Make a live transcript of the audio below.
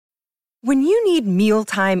When you need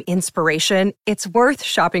mealtime inspiration, it's worth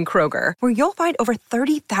shopping Kroger, where you'll find over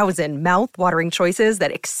 30,000 mouth-watering choices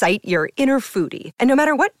that excite your inner foodie. And no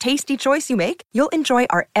matter what tasty choice you make, you'll enjoy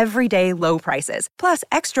our everyday low prices, plus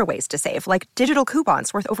extra ways to save, like digital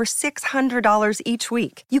coupons worth over $600 each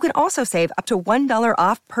week. You can also save up to $1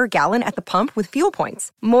 off per gallon at the pump with fuel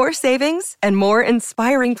points. More savings and more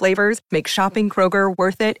inspiring flavors make shopping Kroger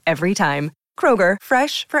worth it every time. Kroger,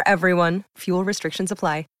 fresh for everyone. Fuel restrictions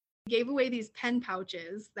apply. Gave away these pen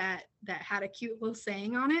pouches that had a cute little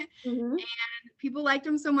saying on it. And people liked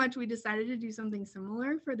them so much, we decided to do something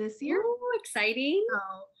similar for this year. Oh, exciting.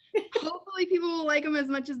 So hopefully people will like them as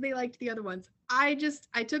much as they liked the other ones. I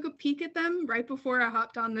took a peek at them right before I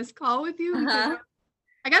hopped on this call with you. Because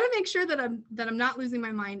I got to make sure that I'm not losing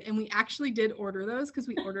my mind. And we actually did order those because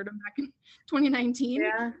we ordered them back in 2019.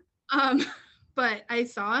 Yeah. But I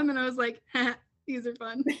saw them and I was like, these are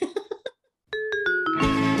fun.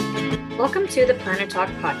 Welcome to the Planner Talk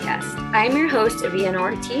podcast. I'm your host, Vienna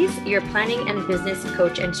Ortiz, your planning and business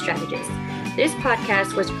coach and strategist. This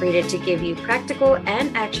podcast was created to give you practical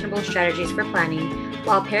and actionable strategies for planning,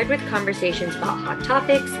 while paired with conversations about hot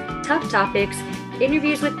topics, tough topics,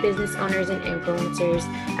 interviews with business owners and influencers,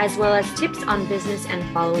 as well as tips on business and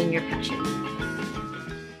following your passion.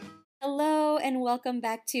 Hello, and welcome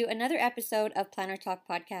back to another episode of Planner Talk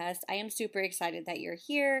podcast. I am super excited that you're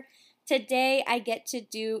here. Today, I get to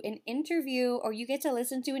do an interview, or you get to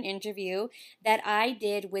listen to an interview that I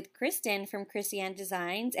did with Kristen from Christiane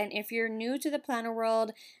Designs. And if you're new to the planner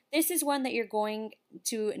world, this is one that you're going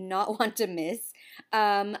to not want to miss.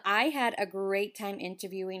 I had a great time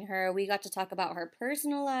interviewing her. We got to talk about her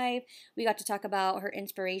personal life. We got to talk about her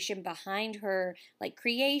inspiration behind her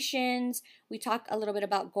creations. We talked a little bit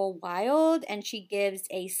about Go Wild, and she gives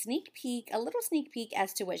a little sneak peek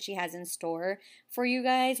as to what she has in store for you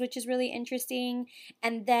guys, which is really interesting.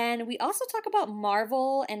 And then we also talk about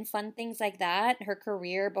Marvel and fun things like that, her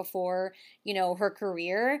career before, her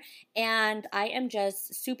career. And I am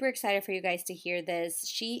just super excited for you guys to hear this.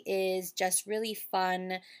 She is just really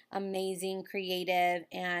fun, amazing, creative,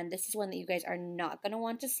 and this is one that you guys are not going to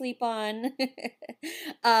want to sleep on.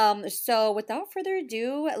 So without further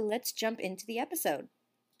ado, let's jump into the episode.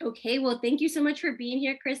 Okay, well, thank you so much for being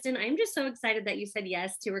here, Kristen. I'm just so excited that you said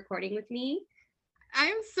yes to recording with me.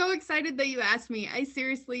 I'm so excited that you asked me.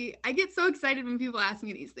 I get so excited when people ask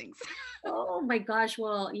me these things. Oh my gosh.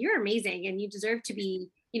 Well, you're amazing and you deserve to be,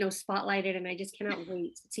 spotlighted. And I just cannot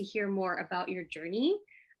wait to hear more about your journey.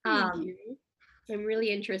 Thank you. I'm really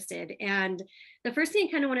interested. And the first thing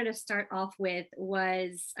I kind of wanted to start off with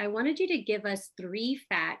was I wanted you to give us 3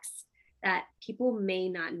 facts that people may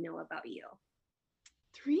not know about you.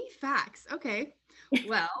 3 facts. Okay.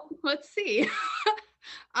 Well, let's see.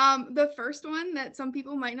 The first one that some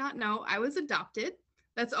people might not know, I was adopted.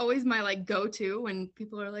 That's always my go-to when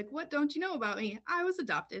people are like, what don't you know about me? I was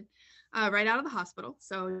adopted right out of the hospital.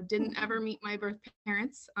 So didn't ever meet my birth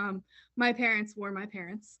parents. My parents were my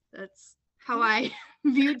parents. That's how I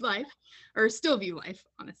viewed life, or still view life,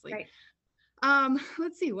 honestly. Right.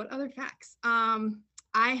 Let's see, what other facts?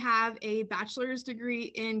 I have a bachelor's degree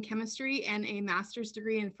in chemistry and a master's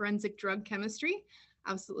degree in forensic drug chemistry.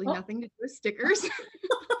 Absolutely nothing to do with stickers.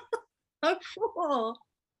 Oh, cool.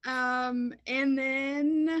 And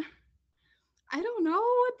then I don't know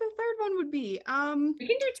what the third one would be. You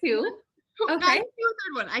can do 2. Okay. I can do a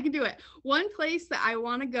third one. I can do it. One place that I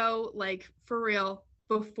want to go, for real,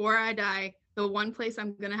 before I die, the one place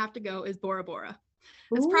I'm going to have to go is Bora Bora.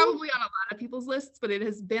 It's probably on a lot of people's lists, but it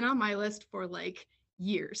has been on my list for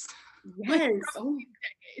years. Yes.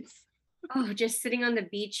 Decades. Oh, just sitting on the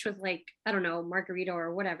beach with I don't know, margarita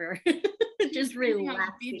or whatever. Just relaxing. On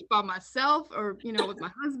the beach by myself or, with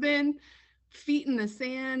my husband, feet in the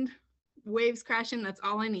sand, waves crashing. That's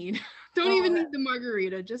all I need. Don't even need the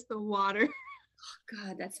margarita, just the water.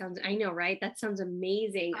 God, I know, right? That sounds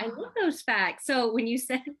amazing. I love those facts. So when you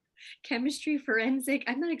said chemistry forensic,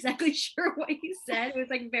 I'm not exactly sure what you said. It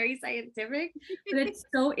was very scientific, but it's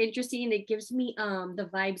so interesting. And it gives me the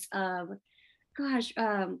vibes of, gosh,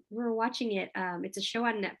 we were watching it. It's a show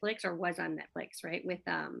on Netflix, or was on Netflix, right? With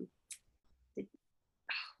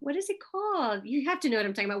what is it called? You have to know what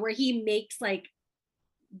I'm talking about, where he makes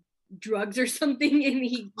drugs or something, and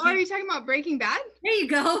are you talking about Breaking Bad? There you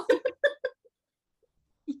go.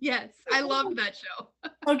 Yes, I loved that show.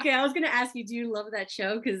 Okay, I was gonna ask you, do you love that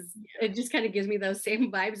show? Because it just kind of gives me those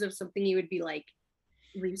same vibes of something you would be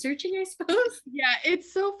researching, I suppose. Yeah,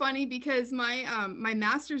 it's so funny because my my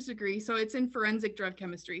master's degree, so it's in forensic drug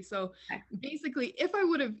chemistry. So basically, if I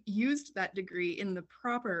would have used that degree in the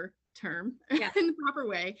proper term Yeah. in the proper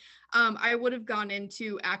way, I would have gone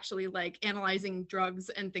into actually like analyzing drugs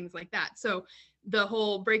and things like that. So the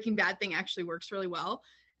whole Breaking Bad thing actually works really well.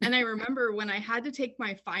 And I remember when I had to take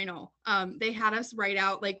my final, they had us write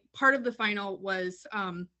out, like, part of the final was,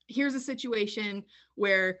 here's a situation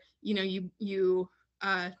where, you know, you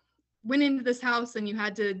went into this house and you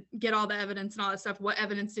had to get all the evidence and all that stuff. What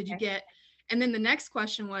evidence did you get? And then the next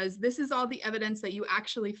question was, this is all the evidence that you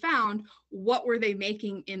actually found. What were they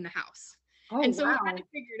making in the house? Oh, and so wow. we had to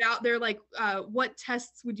figure it out. They're like, what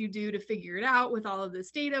tests would you do to figure it out with all of this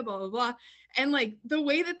data, blah, blah, blah. And like the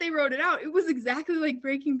way that they wrote it out, it was exactly like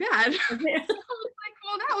Breaking Bad. I was like,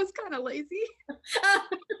 well, that was kind of lazy.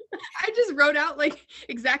 I just wrote out like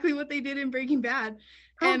exactly what they did in Breaking Bad.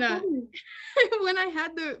 And when I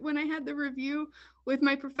had the review with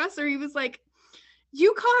my professor, he was like,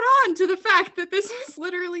 you caught on to the fact that this was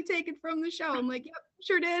literally taken from the show. I'm like, yep,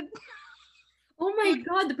 sure did. Oh my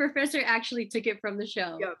God, the professor actually took it from the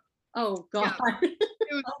show. Yep. Oh God. It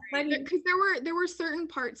was funny because there were certain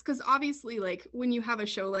parts, because obviously like when you have a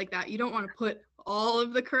show like that, you don't want to put all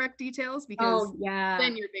of the correct details, because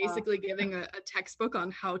then you're basically giving a textbook on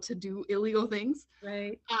how to do illegal things.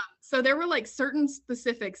 Right. So there were like certain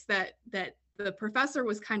specifics that the professor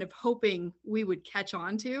was kind of hoping we would catch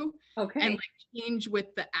on to, and like change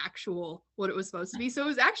with the actual what it was supposed to be. So it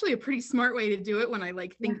was actually a pretty smart way to do it when I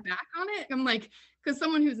like think back on it. I'm like, because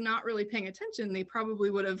someone who's not really paying attention, they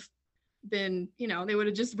probably would have been, you know, they would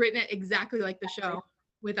have just written it exactly like the show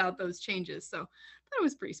without those changes. So that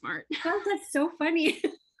was pretty smart. Oh, that's so funny.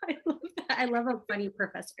 I love that. I love a funny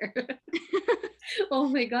professor. Oh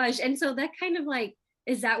my gosh. And so that kind of like,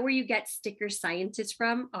 is that where you get sticker scientist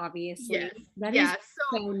from? Obviously. Yes. That is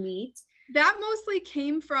so neat. That mostly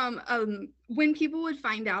came from when people would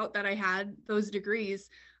find out that I had those degrees,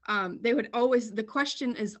 they would always, the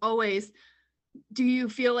question is always, do you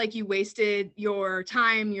feel like you wasted your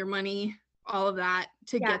time, your money, all of that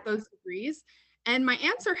to get those degrees? And my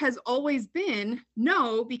answer has always been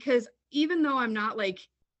no, because even though I'm not like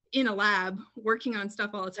in a lab working on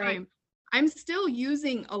stuff all the time, I'm still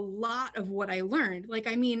using a lot of what I learned. Like,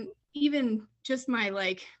 I mean, even just my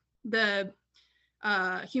like the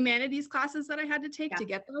humanities classes that I had to take to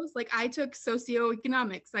get those, like I took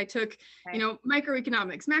socioeconomics, I took, you know,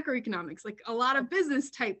 microeconomics, macroeconomics, like a lot of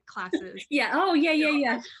business type classes.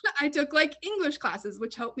 I took like English classes,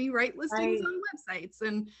 which helped me write listings on websites.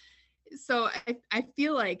 And so I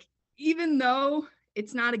feel like even though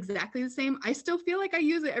it's not exactly the same, I still feel like I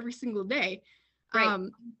use it every single day.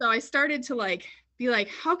 So I started to like be like,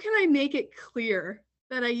 how can I make it clear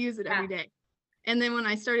that I use it every day? And then when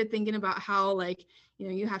I started thinking about how, like, you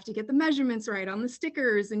know, you have to get the measurements right on the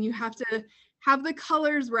stickers and you have to have the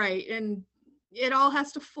colors right and it all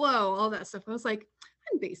has to flow, all that stuff, I was like,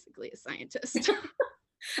 I'm basically a scientist.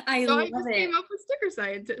 I so love I just it. came up with sticker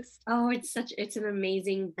scientist. Oh, it's an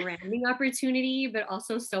amazing branding opportunity, but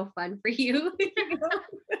also so fun for you.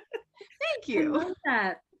 Thank you. I love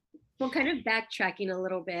that. Well, kind of backtracking a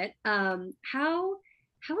little bit,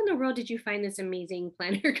 how in the world did you find this amazing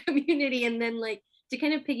planner community? And then like to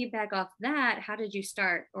kind of piggyback off that, how did you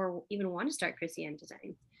start or even want to start Chrissy Ann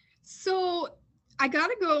Design? So I got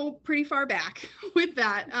to go pretty far back with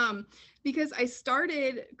that because I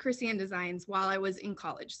started Chrissy Ann Designs while I was in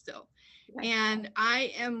college still. And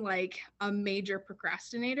I am like a major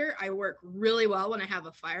procrastinator. I work really well when I have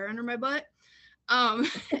a fire under my butt. And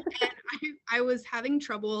I was having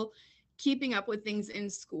trouble keeping up with things in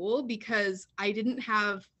school because I didn't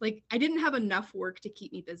have enough work to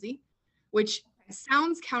keep me busy, which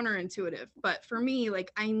sounds counterintuitive, but for me,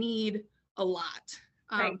 like I need a lot.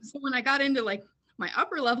 So when I got into like my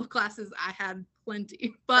upper level classes, I had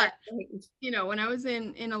plenty, but you know, when I was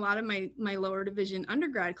in a lot of my lower division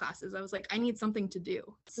undergrad classes, I was like, I need something to do.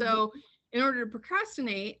 So in order to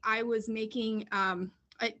procrastinate, I was making,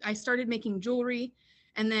 I started making jewelry.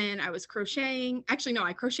 And then I was crocheting. Actually, no,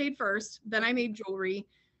 I crocheted first, then I made jewelry.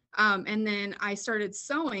 And then I started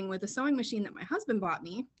sewing with a sewing machine that my husband bought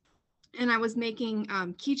me. And I was making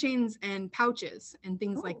keychains and pouches and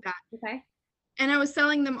things like that. And I was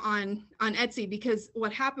selling them on Etsy because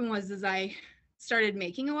what happened was I started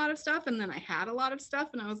making a lot of stuff and then I had a lot of stuff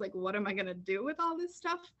and I was like, what am I going to do with all this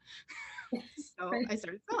stuff? So I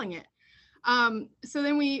started selling it. So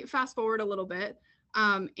then we fast forward a little bit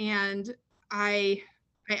and I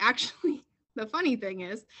actually, the funny thing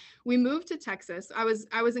is we moved to Texas. I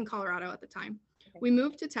was in Colorado at the time. We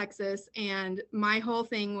moved to Texas and my whole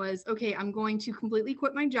thing was, okay, I'm going to completely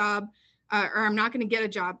quit my job or I'm not going to get a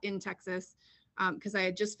job in Texas because I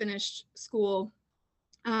had just finished school.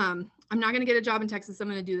 I'm not going to get a job in Texas. I'm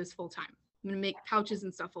going to do this full time. I'm going to make pouches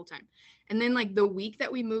and stuff full time. And then like the week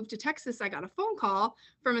that we moved to Texas, I got a phone call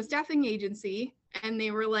from a staffing agency, and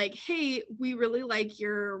they were like, hey, we really like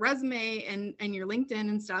your resume and your LinkedIn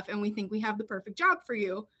and stuff, and we think we have the perfect job for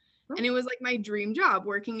you. And it was like my dream job,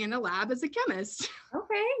 working in a lab as a chemist.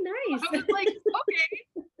 Okay, nice. I was like,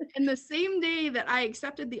 okay. And the same day that I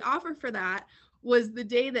accepted the offer for that was the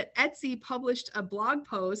day that Etsy published a blog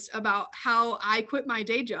post about how I quit my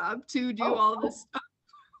day job to do all this stuff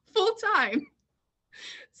full time.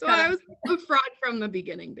 So I was a fraud from the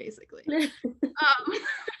beginning, basically.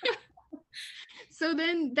 So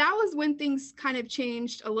then that was when things kind of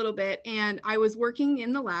changed a little bit, and I was working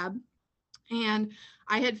in the lab, and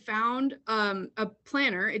I had found a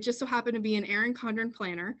planner. It just so happened to be an Erin Condren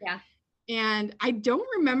planner. Yeah. And I don't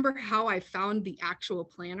remember how I found the actual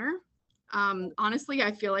planner. Honestly,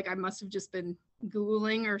 I feel like I must have just been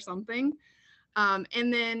Googling or something.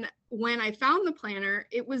 And then when I found the planner,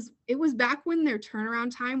 it was back when their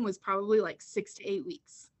turnaround time was probably like 6 to 8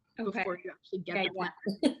 weeks before you actually get the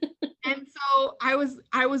planner. And so I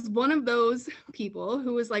was one of those people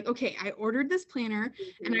who was like, okay, I ordered this planner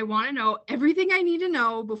and I want to know everything I need to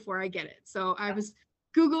know before I get it. So I was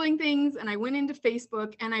Googling things, and I went into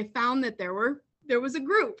Facebook, and I found that there was a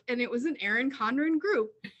group, and it was an Erin Condren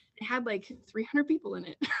group. It had like 300 people in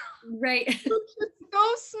it. Right. It's so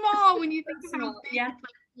small when you think of how big the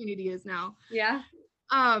community is now. Yeah.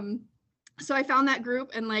 So I found that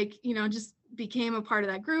group, and like, just became a part of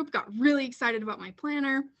that group, got really excited about my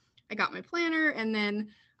planner. I got my planner. And then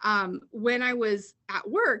when I was at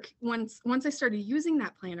work, once I started using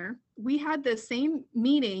that planner, we had the same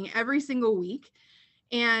meeting every single week.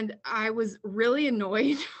 And I was really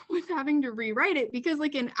annoyed with having to rewrite it, because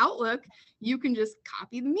like in Outlook, you can just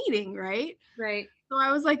copy the meeting, right? Right. So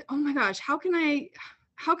I was like, oh my gosh, how can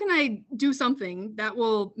I do something that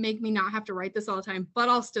will make me not have to write this all the time, but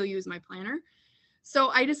I'll still use my planner? So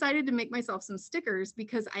I decided to make myself some stickers,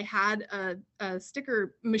 because I had a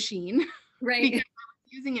sticker machine. Right. Because I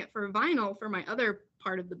was using it for vinyl for my other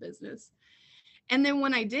part of the business. And then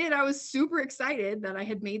when I did, I was super excited that I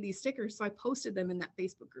had made these stickers. So I posted them in that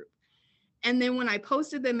Facebook group. And then when I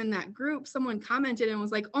posted them in that group, someone commented and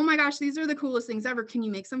was like, oh my gosh, these are the coolest things ever. Can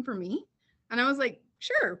you make some for me? And I was like,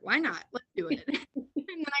 sure, why not? Let's do it. And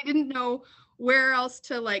then I didn't know where else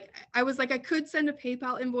to I was like, I could send a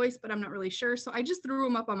PayPal invoice, but I'm not really sure. So I just threw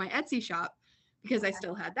them up on my Etsy shop, because I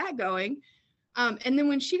still had that going. And then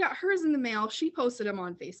when she got hers in the mail, she posted them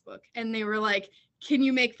on Facebook, and they were like, can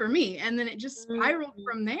you make for me? And then it just spiraled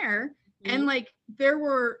from there. And like, there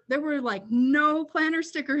were like no planner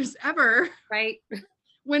stickers ever. Right.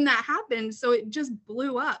 When that happened. So it just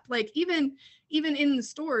blew up. Like even in the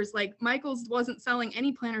stores, like Michael's wasn't selling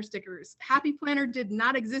any planner stickers. Happy Planner did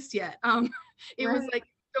not exist yet. It was like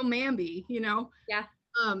still Mambi, Yeah.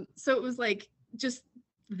 So it was like, just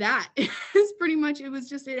that is pretty much,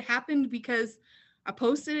 it happened because I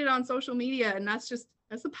posted it on social media, and that's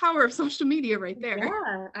the power of social media right there.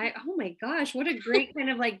 Yeah. Oh my gosh, what a great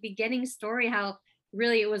kind of like beginning story, how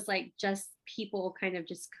really it was like just people kind of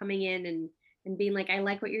just coming in and being like, I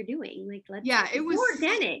like what you're doing. Like, it was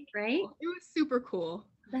organic, right? It was super cool.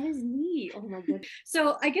 That is neat. Oh my goodness.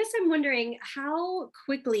 So I guess I'm wondering, how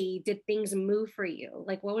quickly did things move for you?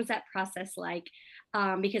 Like, what was that process like?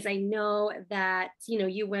 Because I know that,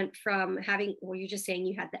 you went from having, you're just saying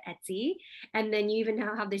you had the Etsy, and then you even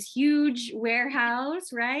now have this huge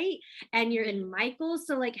warehouse, right? And you're in Michael's.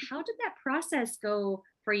 So like, how did that process go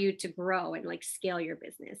for you to grow and like scale your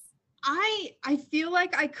business? I feel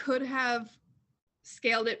like I could have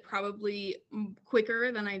scaled it probably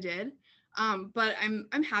quicker than I did. But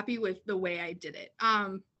I'm happy with the way I did it.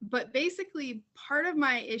 But basically part of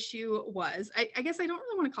my issue was, I guess I don't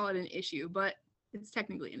really want to call it an issue, but it's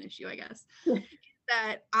technically an issue, I guess,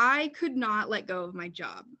 that I could not let go of my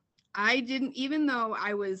job. I didn't, even though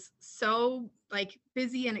I was so like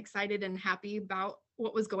busy and excited and happy about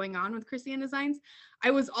what was going on with Chrissy Ann Designs, I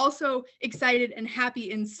was also excited and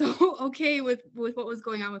happy and so okay with what was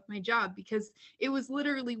going on with my job, because it was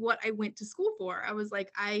literally what I went to school for. I was like,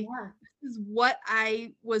 this is what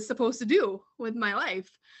I was supposed to do with my life.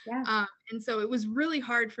 Yeah. And so it was really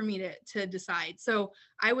hard for me to decide. So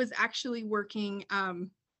I was actually working,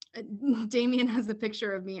 Damien has a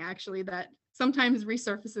picture of me actually that sometimes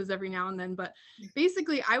resurfaces every now and then, but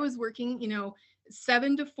basically I was working,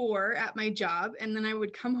 7 to 4 at my job, and then I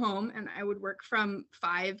would come home and I would work from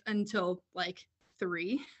 5 until like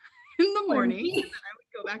 3 in the morning, and then I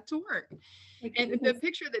would go back to work. And the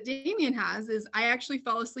picture that Damien has is I actually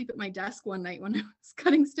fell asleep at my desk one night when I was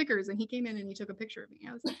cutting stickers, and he came in and he took a picture of me.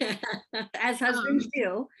 I was like, as husbands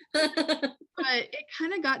do. But But it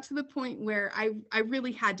kind of got to the point where I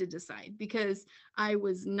really had to decide because I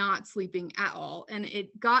was not sleeping at all. And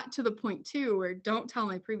it got to the point too where, don't tell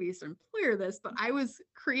my previous employer this, but I was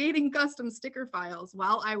creating custom sticker files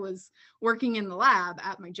while I was working in the lab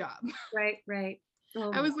at my job. Right, right.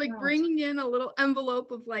 Oh I my was like gosh. bringing in a little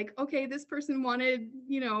envelope of like, okay, this person wanted,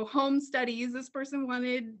 home studies. This person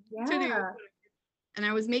wanted to do. Yeah. And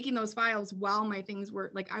I was making those files while my things were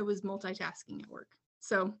like, I was multitasking at work.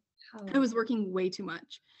 So I Oh, was working way too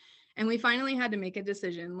much. And we finally had to make a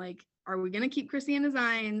decision, like, are we going to keep Christian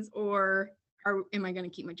Designs or am I going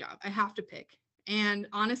to keep my job? I have to pick. And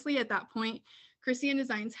honestly, at that point, Christian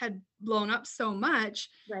Designs had blown up so much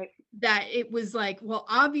right. that it was like, well,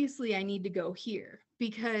 obviously I need to go here,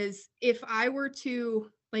 because if I were to,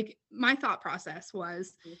 like, my thought process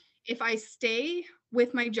was, if I stay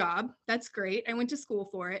with my job, that's great. I went to school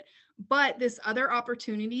for it. But this other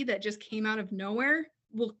opportunity that just came out of nowhere,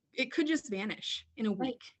 well, it could just vanish in a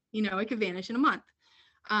week. It could vanish in a month.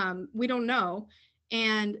 We don't know.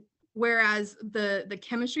 And whereas the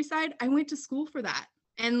chemistry side, I went to school for that.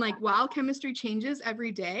 And like, while chemistry changes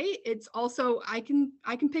every day, it's also, I can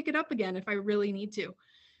pick it up again if I really need to.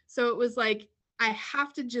 So it was like, I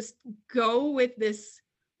have to just go with this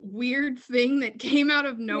weird thing that came out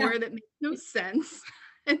of nowhere that makes no sense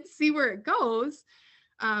and see where it goes.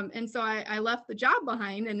 And so I left the job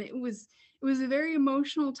behind, and it was a very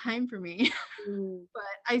emotional time for me. But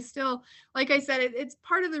I still, like I said, it's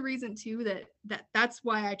part of the reason too that's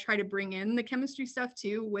why I try to bring in the chemistry stuff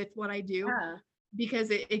too with what I do, because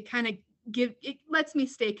it kind of it lets me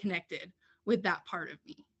stay connected with that part of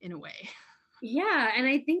me in a way. Yeah, and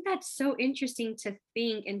I think that's so interesting to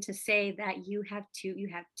think and to say that you have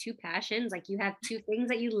two passions, like you have two things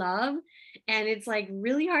that you love, and it's like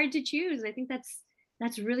really hard to choose. And I think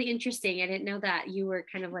that's really interesting. I didn't know that you were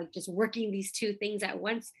kind of like just working these two things at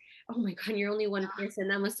once. Oh my God, you're only one person.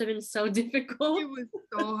 That must have been so difficult. It was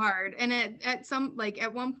so hard. And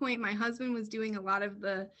at one point, my husband was doing a lot of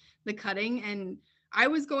the cutting, and I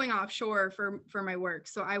was going offshore for my work.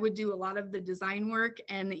 So I would do a lot of the design work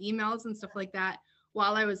and the emails and stuff like that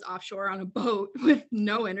while I was offshore on a boat with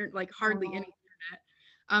no internet, like hardly any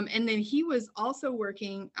internet. And then he was also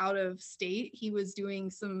working out of state. He was doing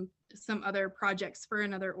some other projects for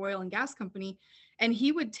another oil and gas company. And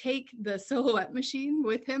he would take the Silhouette machine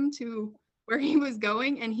with him to where he was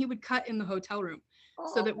going, and he would cut in the hotel room.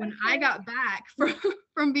 So that when I got back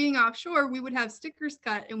from being offshore, we would have stickers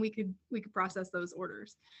cut and we could process those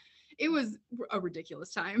orders. It was a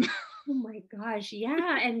ridiculous time. Oh my gosh,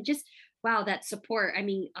 yeah. And just wow, that support. I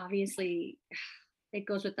mean, obviously it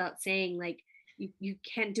goes without saying, like you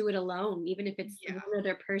can't do it alone, even if it's one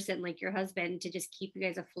other person like your husband, to just keep you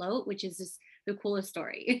guys afloat, which is just the coolest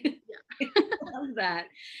story. I love that.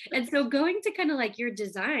 And so going to kind of like your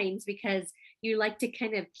designs, because you like to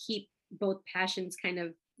kind of keep both passions kind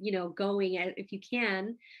of going if you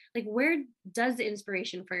can, like where does the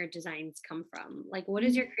inspiration for your designs come from? Like what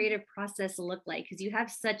does your creative process look like? Because you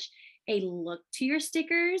have such a look to your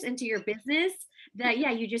stickers and to your business that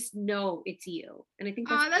you just know it's you. And I think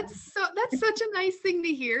that's such a nice thing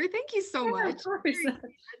to hear. Thank you so much. Of course.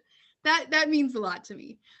 That means a lot to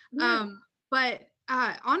me. But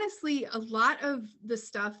honestly, a lot of the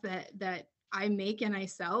stuff that I make and I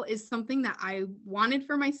sell is something that I wanted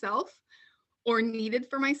for myself or needed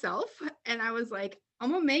for myself. And I was like,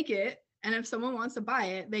 I'm gonna make it. And if someone wants to buy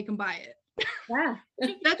it, they can buy it. Yeah.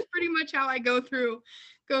 That's pretty much how I go through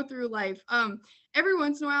life. Every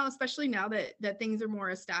once in a while, especially now that things are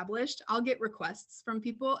more established, I'll get requests from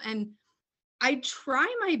people, and I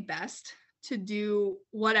try my best to do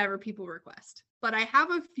whatever people request. But I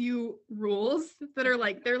have a few rules that are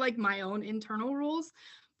like, they're like my own internal rules.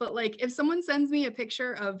 But like, if someone sends me a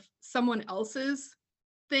picture of someone else's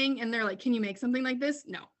thing and they're like, can you make something like this?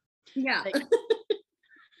 No. Yeah. Like,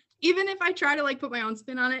 even if I try to like put my own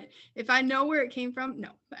spin on it, if I know where it came from, no,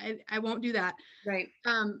 I won't do that. Right.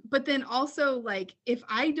 But then also, like, if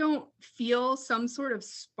I don't feel some sort of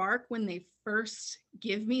spark when they first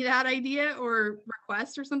give me that idea or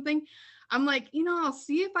request or something, I'm like, I'll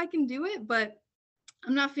see if I can do it, but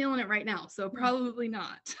I'm not feeling it right now. So probably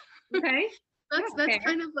not. Okay. That's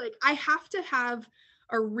kind of like, I have to have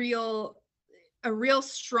a real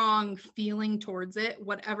strong feeling towards it,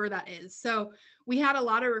 whatever that is. So we had a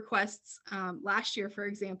lot of requests last year, for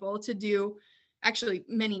example, to do, actually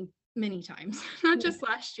many times, not just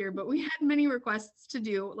last year, but we had many requests to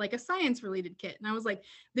do like a science related kit. And I was like,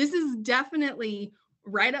 this is definitely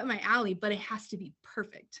right up my alley, but it has to be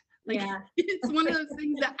perfect. Like, it's one of those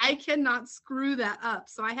things that I cannot screw that up.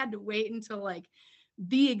 So I had to wait until like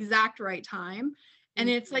the exact right time. And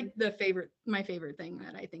it's like my favorite thing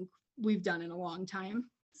that I think we've done in a long time.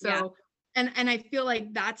 So, Yeah. and I feel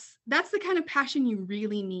like that's the kind of passion you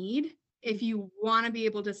really need if you want to be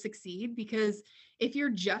able to succeed, because if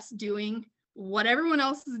you're just doing what everyone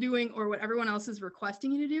else is doing or what everyone else is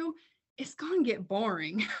requesting you to do, it's going to get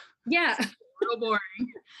boring. Yeah. It's real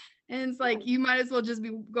boring. And it's like, you might as well just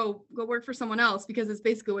go work for someone else, because it's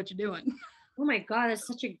basically what you're doing. Oh my God, that's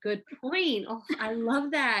such a good point. Oh, I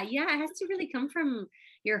love that. Yeah, it has to really come from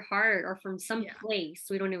your heart or from some place.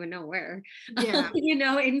 We don't even know where, Yeah.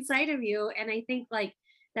 inside of you. And I think like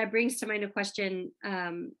that brings to mind a question,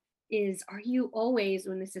 is, are you always,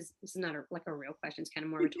 when this is not like a real question, it's kind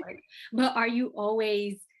of more rhetorical, but are you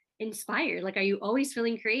always inspired? Like, are you always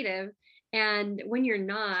feeling creative? And when you're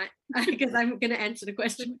not, because I'm going to answer the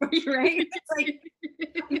question for you, right? It's like,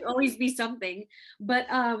 you always be something. But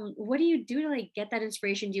what do you do to like get that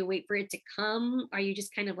inspiration? Do you wait for it to come? Are you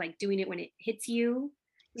just kind of like doing it when it hits you?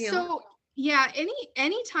 So yeah,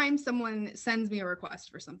 anytime someone sends me a request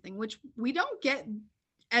for something, which we don't get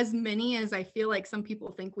as many as I feel like some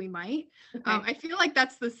people think we might. Okay. I feel like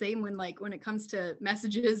that's the same when it comes to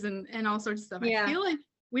messages and all sorts of stuff. Yeah. I feel like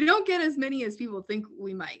we don't get as many as people think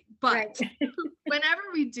we might, but Right. whenever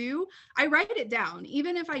we do, I write it down.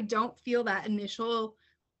 Even if I don't feel that initial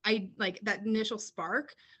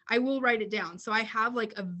spark, I will write it down. So I have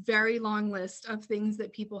like a very long list of things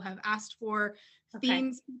that people have asked for,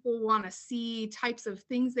 themes people want to see, types of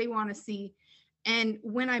things they want to see. And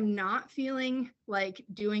when I'm not feeling like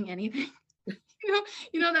doing anything,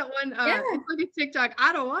 you know that one, it's like a TikTok,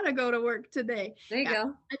 I don't want to go to work today. There you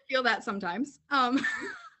go. I feel that sometimes.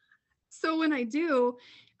 So when I do,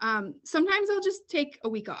 sometimes I'll just take a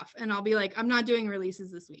week off and I'll be like, I'm not doing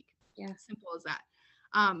releases this week. Yeah. Simple as that.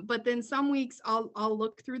 But then some weeks I'll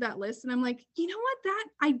look through that list and I'm like, you know what, that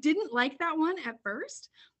I didn't like that one at first,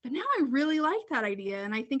 but now I really like that idea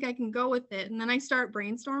and I think I can go with it. And then I start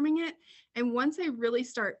brainstorming it. And once I really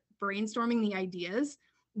start brainstorming the ideas,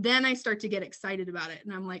 then I start to get excited about it.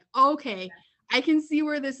 And I'm like, okay, I can see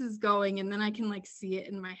where this is going. And then I can like see it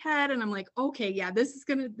in my head. And I'm like, okay, yeah, this is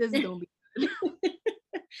gonna be good.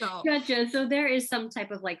 So Gotcha. So there is some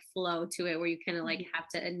type of like flow to it where you kind of like have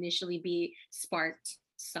to initially be sparked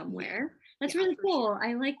somewhere. That's really cool. Sure.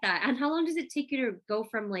 I like that. And how long does it take you to go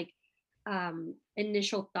from like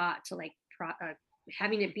initial thought to like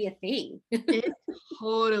having it be a thing? It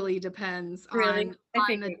totally depends on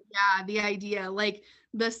the idea. Like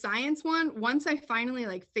the science one, once I finally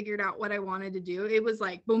like figured out what I wanted to do, it was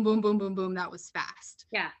like boom, boom, boom, boom, boom. That was fast.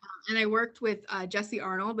 Yeah. And I worked with Jessie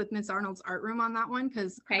Arnold with Miss Arnold's Art Room on that one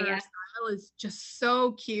because her style is just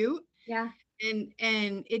so cute. Yeah. And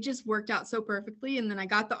it just worked out so perfectly. And then I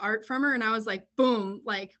got the art from her and I was like, boom,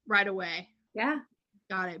 like right away. Yeah.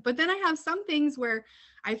 Got it. But then I have some things where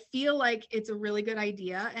I feel like it's a really good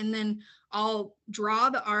idea. And then I'll draw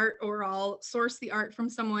the art or I'll source the art from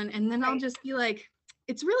someone. And then I'll just be like,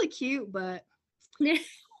 it's really cute, but I don't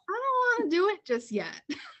want to do it just yet.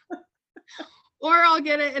 Or I'll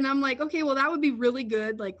get it and I'm like, okay, well, that would be really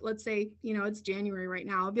good. Like, let's say, it's January right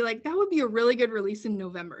now. I'll be like, that would be a really good release in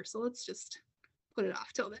November. So let's just put it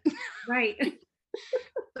off till then. Right.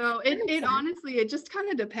 So it honestly, it just kind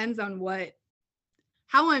of depends on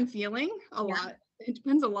how I'm feeling a lot. It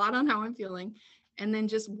depends a lot on how I'm feeling and then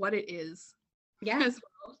just what it is. Yeah. As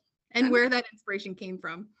well. And where that inspiration came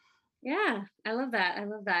from. Yeah. I love that.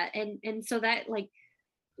 And so that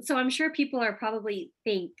so I'm sure people are probably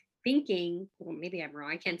thinking, well, maybe I'm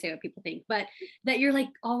wrong, I can't say what people think, but that you're like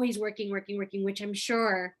always working, which I'm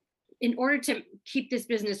sure in order to keep this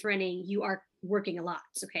business running, you are working a lot.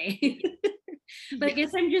 Okay. But I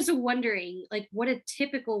guess I'm just wondering like what a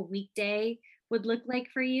typical weekday would look like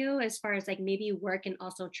for you as far as like maybe work and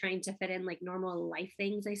also trying to fit in like normal life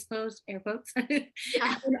things, I suppose, air quotes.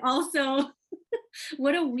 Yeah. And also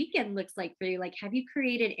what a weekend looks like for you. Like, have you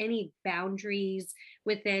created any boundaries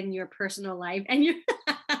within your personal life and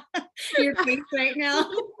your face right now?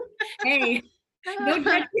 Hey, no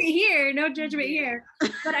judgment here.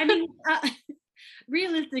 But I mean,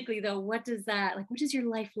 realistically though, what does your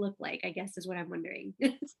life look like, I guess is what I'm wondering.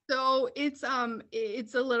 So it's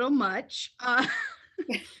a little much.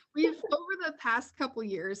 We've over the past couple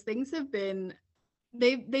years, things have been,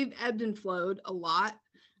 they've ebbed and flowed a lot.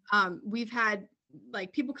 We've had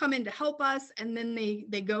like people come in to help us and then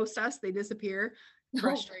they ghost us, they disappear.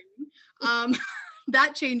 Frustrating.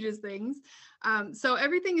 That changes things. So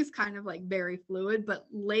everything is kind of like very fluid, but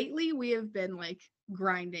lately we have been like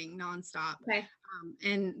grinding nonstop. Okay.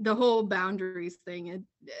 And the whole boundaries thing,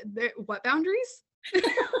 what boundaries?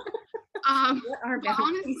 What are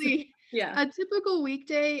boundaries? Honestly, Yeah. A typical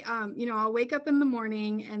weekday, I'll wake up in the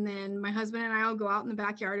morning and then my husband and I will go out in the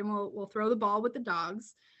backyard and we'll throw the ball with the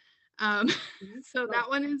dogs. Um, so that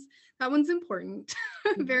one's important,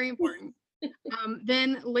 very important.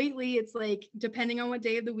 Then lately it's like, depending on what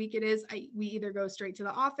day of the week it is, we either go straight to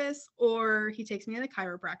the office or he takes me to the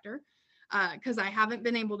chiropractor because I haven't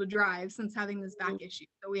been able to drive since having this back issue.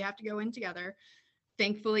 So we have to go in together.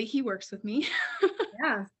 Thankfully, he works with me.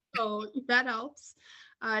 Yeah. So that helps.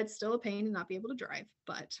 It's still a pain to not be able to drive,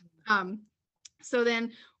 but so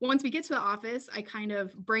then once we get to the office, I kind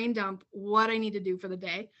of brain dump what I need to do for the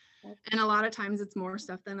day. And a lot of times it's more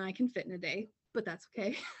stuff than I can fit in a day, but that's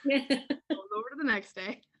okay. Goes over to the next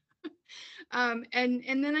day. And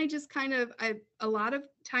then I just a lot of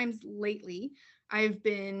times lately,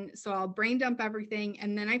 I'll brain dump everything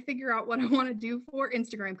and then I figure out what I want to do for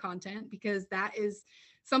Instagram content because that is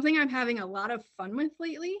something I'm having a lot of fun with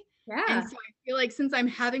lately. Yeah. And so I feel like since I'm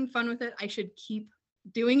having fun with it, I should keep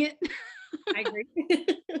doing it. I agree.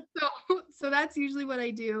 So that's usually what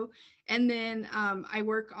I do. And then I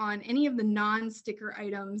work on any of the non-sticker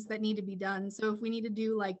items that need to be done. So if we need to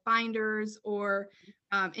do like binders or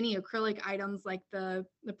any acrylic items like the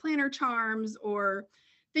planner charms or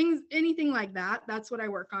anything like that, that's what I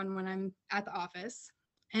work on when I'm at the office.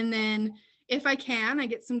 And then if I can, I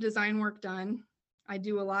get some design work done. I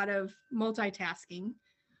do a lot of multitasking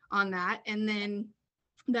on that. And then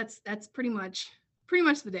that's pretty much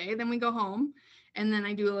the day. Then we go home and then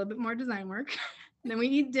I do a little bit more design work. Then we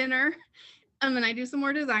eat dinner and then I do some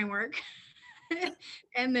more design work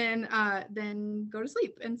and then go to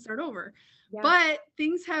sleep and start over. Yeah. But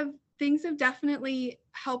things have definitely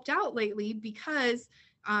helped out lately because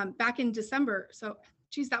back in December, so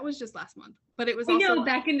geez, that was just last month, but it was also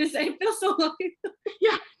back in December. I feel so long.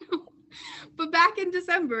 Yeah. But back in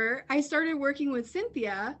December, I started working with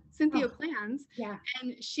Cynthia Plans. Yeah.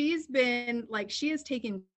 And she has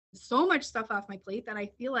taken so much stuff off my plate that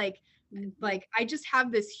I feel like I just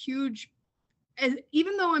have this huge,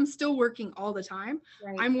 even though I'm still working all the time,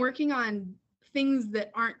 right. I'm working on things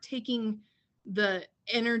that aren't taking the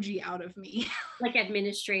energy out of me. Like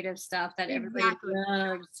administrative stuff that everybody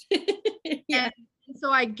loves. Yeah. And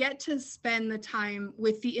so I get to spend the time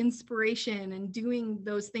with the inspiration and doing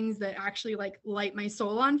those things that actually light my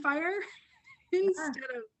soul on fire instead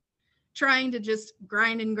of trying to just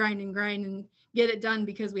grind and get it done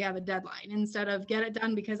because we have a deadline instead of get it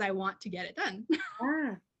done because I want to get it done.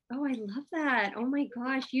 Yeah. Oh, I love that. Oh my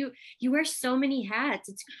gosh. You wear so many hats.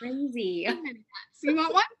 It's crazy. So you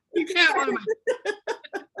want one? You can have one of mine.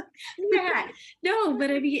 Yeah. No,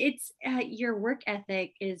 but I mean, it's your work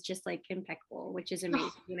ethic is just like impeccable, which is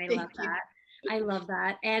amazing. And I love that. I love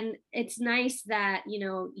that. And it's nice that,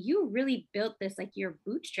 you really built this, like you're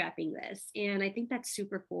bootstrapping this. And I think that's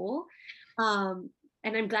super cool. And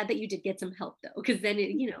I'm glad that you did get some help though, because then,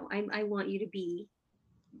 I want you to be,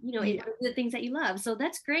 the things that you love. So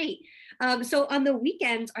that's great. So on the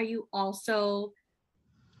weekends, are you also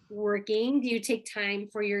working? Do you take time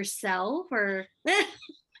for yourself or?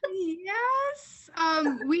 Yes.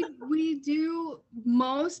 We do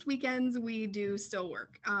most weekends we do still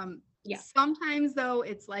work. Yeah. Sometimes though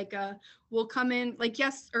it's like we'll come in like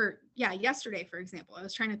yesterday, for example. I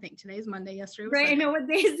was trying to think. Today's Monday, yesterday was right. Sunday. I know what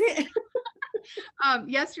day is it.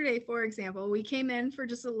 Yesterday, for example, we came in for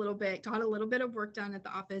just a little bit, got a little bit of work done at the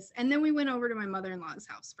office, and then we went over to my mother-in-law's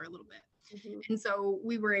house for a little bit. Mm-hmm. And so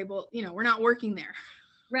we were able, we're not working there.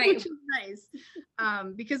 Right. Which is nice.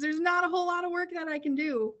 Because there's not a whole lot of work that I can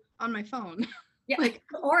do on my phone. Yeah.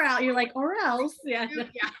 Or else. Yeah.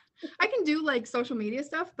 Yeah. I can do like social media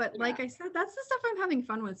stuff, but like I said, that's the stuff I'm having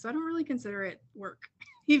fun with. So I don't really consider it work,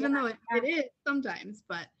 even though it is sometimes,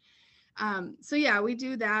 but so yeah, we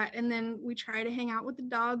do that. And then we try to hang out with the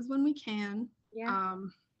dogs when we can. Yeah.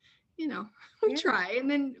 We try. And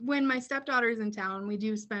then when my stepdaughter's in town, we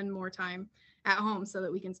do spend more time at home so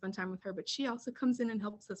that we can spend time with her, but she also comes in and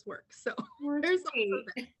helps us work. So there's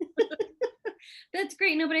that. That's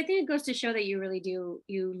great. No, but I think it goes to show that you really do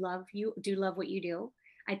love what you do.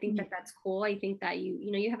 I think that that's cool. I think that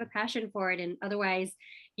you have a passion for it, and otherwise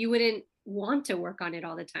you wouldn't want to work on it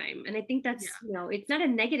all the time. And I think that's, it's not a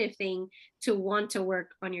negative thing to want to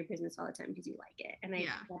work on your business all the time because you like it. And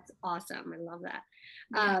that's awesome. I love that.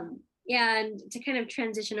 And to kind of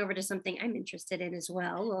transition over to something I'm interested in as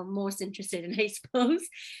well, or most interested in, I suppose,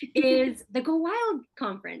 is the Go Wild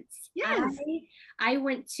conference. Yes. I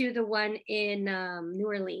went to the one in New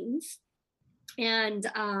Orleans, and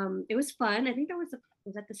it was fun. I think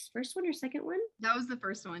was that the first one or second one? That was the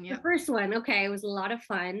first one, yeah. The first one, okay. It was a lot of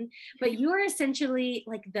fun. But you are essentially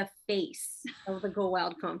like the face of the Go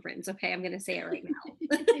Wild conference. Okay, I'm going to say it right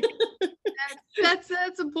now.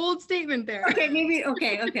 That's a bold statement there. Okay, maybe.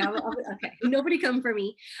 Okay. Okay. Nobody come for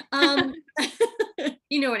me.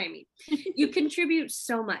 You know what I mean. You contribute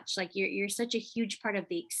so much. Like you're such a huge part of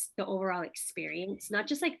the overall experience. Not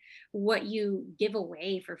just like what you give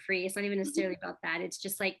away for free. It's not even necessarily about that. It's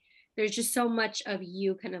just like there's just so much of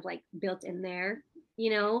you kind of like built in there,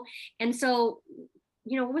 And so,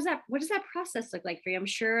 what does that process look like for you? I'm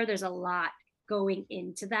sure there's a lot going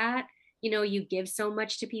into that. You give so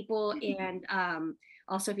much to people, and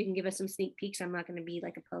also if you can give us some sneak peeks, I'm not going to be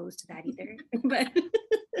like opposed to that either. But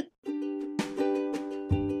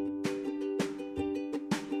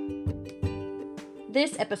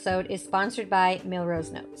this episode is sponsored by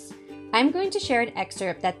Millrose Notes. I'm going to share an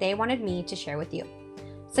excerpt that they wanted me to share with you.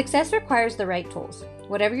 Success requires the right tools.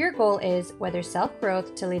 Whatever your goal is, whether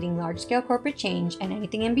self-growth to leading large-scale corporate change and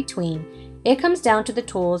anything in between, it comes down to the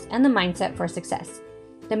tools and the mindset for success.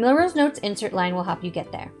 The Millrose Notes insert line will help you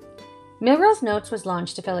get there. Millrose Notes was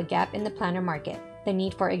launched to fill a gap in the planner market, the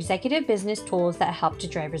need for executive business tools that help to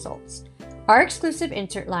drive results. Our exclusive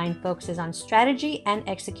insert line focuses on strategy and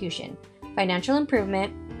execution, financial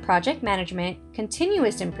improvement, project management,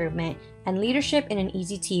 continuous improvement, and leadership in an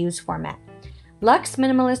easy-to-use format. Luxe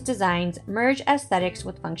minimalist designs merge aesthetics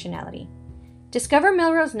with functionality. Discover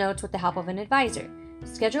Millrose Notes with the help of an advisor.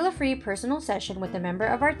 Schedule a free personal session with a member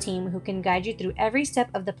of our team who can guide you through every step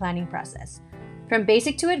of the planning process. From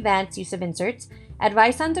basic to advanced use of inserts,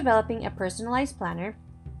 advice on developing a personalized planner,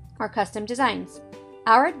 or custom designs.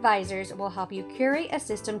 Our advisors will help you curate a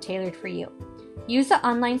system tailored for you. Use the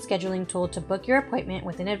online scheduling tool to book your appointment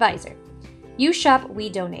with an advisor. You shop, we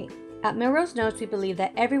donate. At Millrose Notes, we believe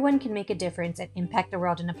that everyone can make a difference and impact the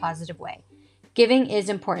world in a positive way. Giving is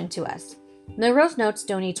important to us. Millrose Notes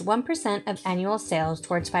donates 1% of annual sales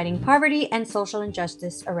towards fighting poverty and social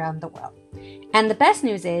injustice around the world. And the best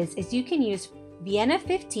news is you can use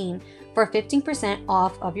Vienna15 for 15%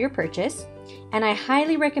 off of your purchase. And I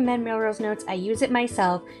highly recommend Millrose Notes. I use it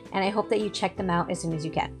myself, and I hope that you check them out as soon as you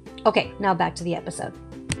can. Okay, now back to the episode.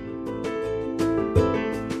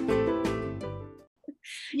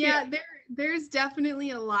 Yeah, there's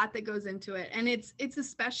definitely a lot that goes into it, and it's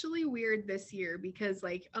especially weird this year because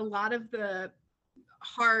like a lot of the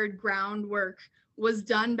hard groundwork was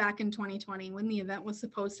done back in 2020 when the event was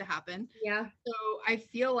supposed to happen. Yeah. So I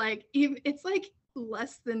feel like it's like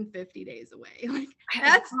less than 50 days away. Like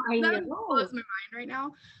that blows my mind right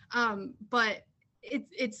now. But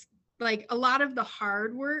it's like a lot of the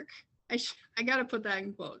hard work. I gotta put that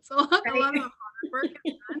in quotes. A lot of the hard work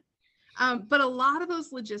is done. But a lot of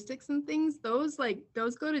those logistics and things, those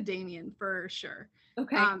go to Damien for sure.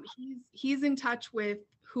 Okay. He's in touch with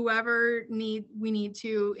whoever we need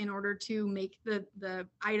to in order to make the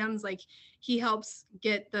items. Like he helps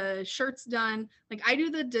get the shirts done. Like I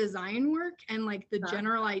do the design work and like the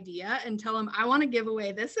general idea and tell him I want to give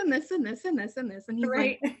away this and this and this and this and this. And he's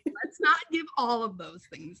like, let's not give all of those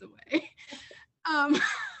things away.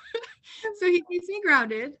 So he keeps me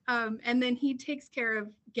grounded, and then he takes care of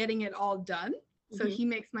getting it all done. So he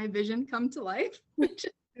makes my vision come to life, which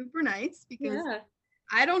is super nice because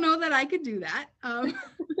I don't know that I could do that.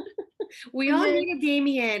 We all need a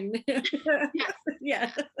Damien.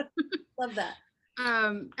 Yeah. Love that.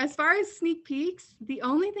 As far as sneak peeks, the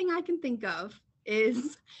only thing I can think of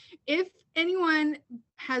is if anyone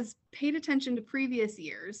has paid attention to previous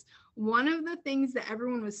years, one of the things that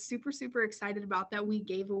everyone was super, super excited about that we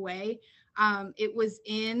gave away, it was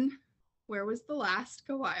in, where was the last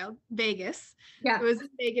Go Wild? Vegas. Yeah. It was in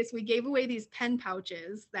Vegas. We gave away these pen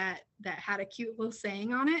pouches that had a cute little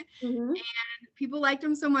saying on it. And people liked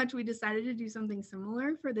them so much, we decided to do something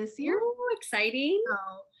similar for this year. Oh, exciting.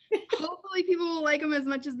 So hopefully people will like them as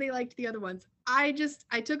much as they liked the other ones. I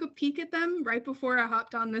took a peek at them right before I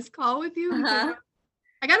hopped on this call with you.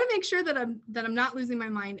 I got to make sure that I'm not losing my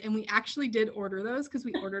mind. And we actually did order those because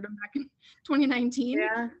we ordered them back in 2019.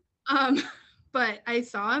 Yeah. But I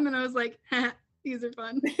saw them and I was like, these are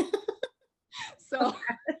fun. So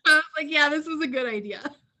I was like, yeah, this was a good idea.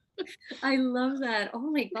 I love that.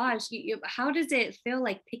 Oh my gosh. How does it feel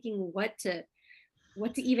like picking what to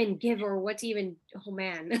even give or what to even, oh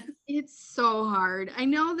man. It's so hard. I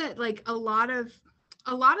know that like a lot of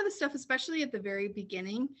the stuff, especially at the very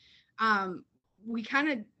beginning,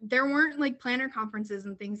 there weren't like planner conferences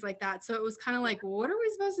and things like that. So it was kind of like, well, what are we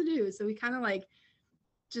supposed to do? So we kind of like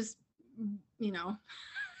just,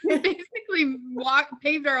 basically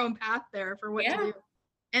paved our own path there for what to do.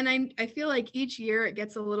 And I feel like each year it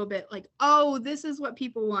gets a little bit like, oh, this is what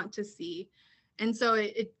people want to see. And so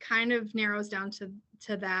it kind of narrows down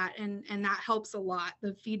to that. And that helps a lot.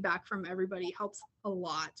 The feedback from everybody helps a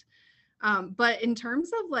lot. But in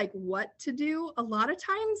terms of like what to do, a lot of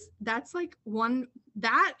times that's like one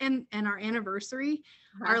that and our anniversary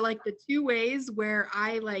are like the two ways where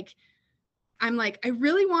I'm like, I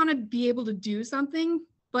really want to be able to do something,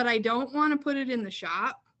 but I don't want to put it in the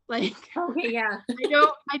shop. Like, Okay, yeah.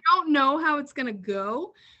 I don't know how it's gonna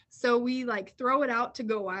go. So we like throw it out to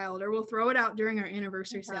go wild, or we'll throw it out during our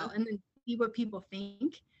anniversary sale and then see what people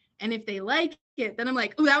think. And if they like it, then I'm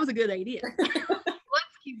like, oh, that was a good idea.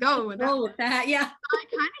 Let's keep going with that. With that, yeah. I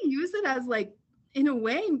kind of use it as like, in a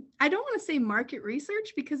way, I don't want to say market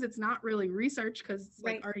research because it's not really research because it's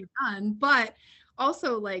like already done, but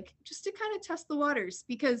also like just to kind of test the waters,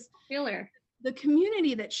 because the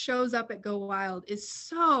community that shows up at Go Wild is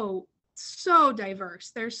so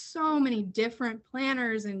diverse. There's so many different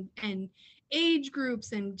planners and age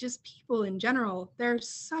groups and just people in general. There's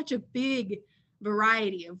such a big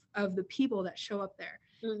variety of the people that show up there.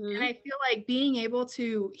 Mm-hmm. And I feel like being able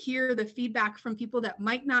to hear the feedback from people that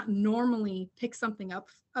might not normally pick something up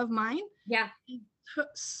of mine, is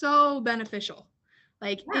so beneficial.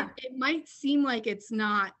 Like it might seem like it's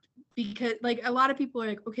not, because like a lot of people are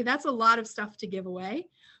like, okay, that's a lot of stuff to give away,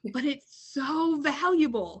 but it's so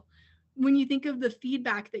valuable when you think of the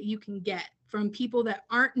feedback that you can get from people that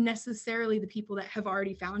aren't necessarily the people that have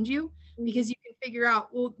already found you, because you can figure out,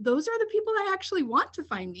 well, those are the people that actually want to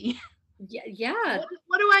find me. Yeah.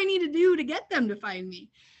 What do I need to do to get them to find me?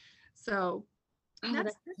 So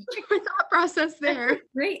that's my thought process there.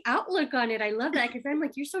 Great outlook on it. I love that, because I'm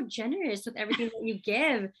like, you're so generous with everything that you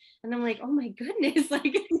give, and I'm like, oh my goodness, like,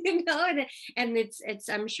 you know, and it's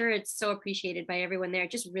I'm sure it's so appreciated by everyone there.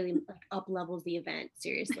 It just really up levels the event,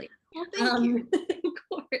 seriously. Well, thank you.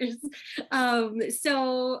 Of course.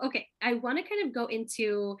 So okay, I want to kind of go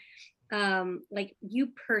into like you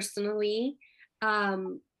personally,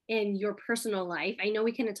 in your personal life. I know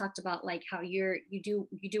we kind of talked about like how you do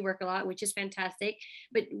work a lot, which is fantastic,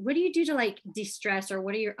 but what do you do to like de-stress, or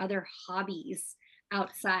what are your other hobbies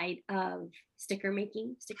outside of sticker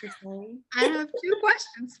making, sticker selling? I have two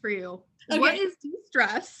questions for you. Okay. What is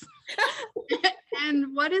de-stress?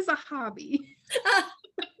 And what is a hobby?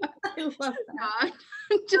 I love that.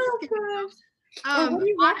 Just what are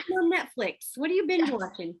you watching on Netflix? What are you binge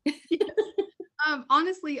watching?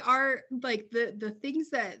 Honestly, the things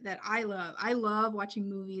that I love watching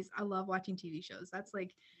movies. I love watching TV shows. That's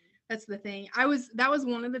the thing. That was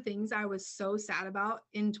one of the things I was so sad about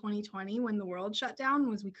in 2020 when the world shut down,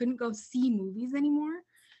 was we couldn't go see movies anymore.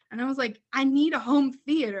 And I was like, I need a home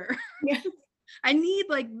theater. Yeah. I need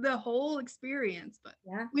like the whole experience, but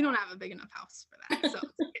we don't have a big enough house for that. So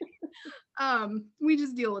we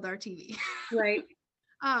just deal with our TV. Right.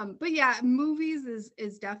 But yeah, movies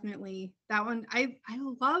is definitely that one. I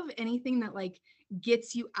love anything that like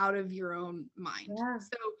gets you out of your own mind. Yeah.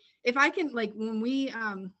 So if I can, like, when we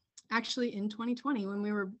actually in 2020, when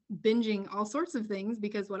we were binging all sorts of things,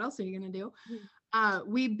 because what else are you gonna do?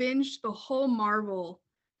 We binged the whole Marvel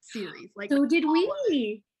series. Like, so did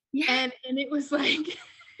we. Yeah. And it was like,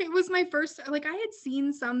 it was my first, like, I had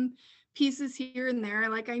seen some pieces here and there.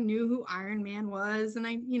 Like, I knew who Iron Man was, and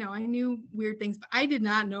I knew weird things, but I did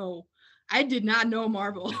not know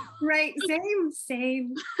Marvel. Right.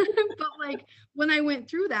 Same. But like, when I went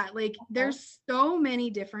through that, like, there's so many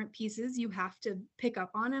different pieces you have to pick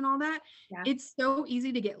up on and all that. Yeah. It's so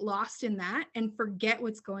easy to get lost in that and forget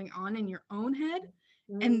what's going on in your own head.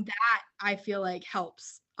 Mm-hmm. And that, I feel like,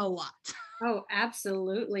 helps a lot. Oh,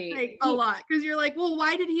 absolutely. Like, a lot. Because you're like, well,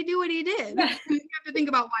 why did he do what he did? You have to think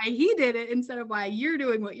about why he did it instead of why you're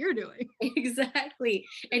doing what you're doing. Exactly.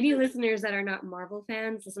 Any listeners that are not Marvel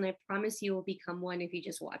fans, listen, I promise you will become one if you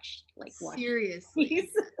just watch. Seriously.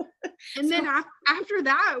 And then after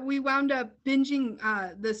that, we wound up binging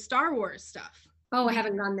the Star Wars stuff. Oh, I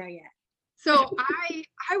haven't gone there yet. So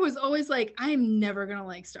I was always like, I'm never going to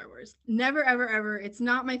like Star Wars. Never, ever, ever. It's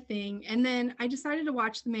not my thing. And then I decided to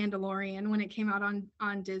watch The Mandalorian when it came out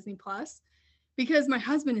on Disney Plus, because my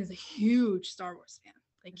husband is a huge Star Wars fan,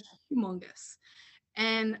 like humongous.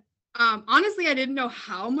 And honestly, I didn't know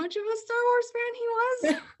how much of a Star Wars fan he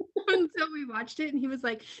was until we watched it. And he was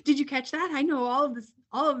like, did you catch that? I know all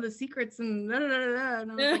of the secrets and da, da, da, da.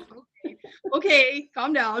 And I was like, okay,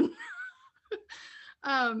 calm down.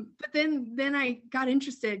 But then I got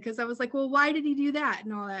interested, because I was like, well, why did he do that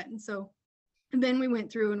and all that? And then we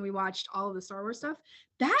went through and we watched all of the Star Wars stuff.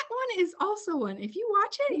 That one is also one, if you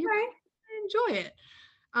watch it, you're going to enjoy it.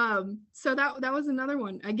 So that was another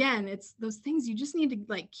one. Again, it's those things you just need to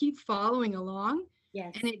like keep following along.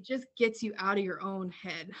 Yes. And it just gets you out of your own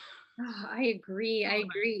head. Oh, I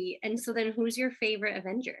agree. And so then, who's your favorite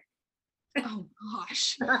Avenger? Oh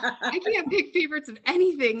gosh, I can't pick favorites of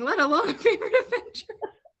anything, let alone a favorite Avenger.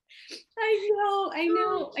 I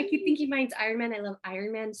know. I keep thinking mine's Iron Man. I love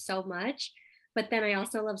Iron Man so much, but then I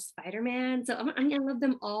also love Spider-Man. So I love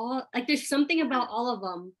them all. Like there's something about all of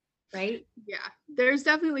them, right? Yeah, there's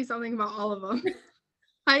definitely something about all of them.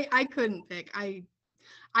 I couldn't pick.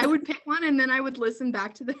 I would pick one and then I would listen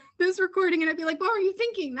back to this recording and I'd be like, what were you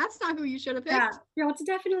thinking? That's not who you should have picked. Yeah, no, it's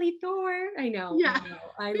definitely Thor. I know. Yeah.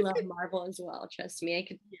 I love Marvel as well. Trust me. I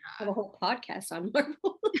could have a whole podcast on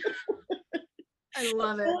Marvel. I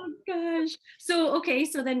love it. Oh gosh. So okay,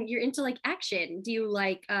 so then you're into like action. Do you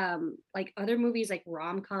like other movies like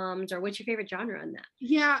rom-coms, or what's your favorite genre on that?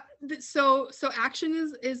 Yeah, so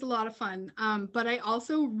action is a lot of fun. But I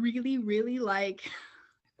also really like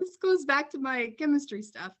this goes back to my chemistry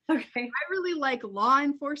stuff. Okay. I really like law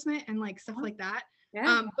enforcement and like stuff like that.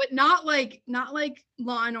 Yeah. But not like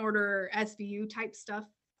Law and Order SVU type stuff.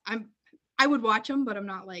 I would watch them, but I'm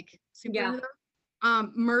not like super into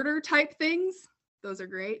them. Murder type things, those are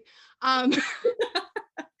great. Those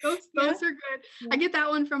are good. I get that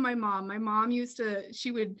one from my mom. My mom she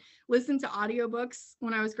would listen to audiobooks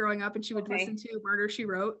when I was growing up, and she would listen to Murder, She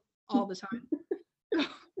Wrote all the time.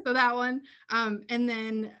 So that one. And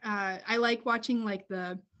then I like watching like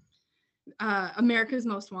the America's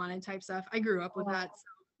Most Wanted type stuff. I grew up with that. So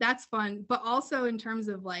that's fun. But also in terms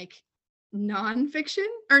of like nonfiction,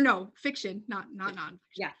 or no, fiction, not nonfiction.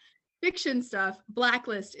 Yeah. Fiction stuff,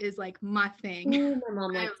 Blacklist is like my thing. Ooh, my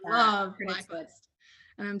mom likes I love Blacklist.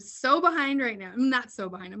 And I'm so behind right now. I'm not so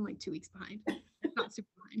behind. I'm like 2 weeks behind. I'm not super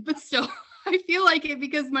behind, but still, I feel like it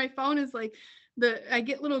because my phone is like I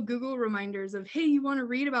get little Google reminders of, hey, you want to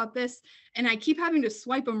read about this? And I keep having to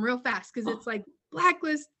swipe them real fast because it's like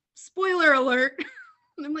Blacklist, spoiler alert.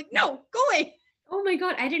 And I'm like, no, go away. Oh my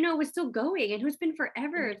God, I didn't know it was still going, and it's been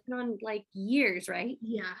forever. It's been on like years, right?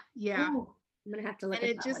 Yeah. Oh, I'm gonna have to look at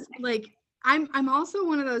it that just one. like I'm also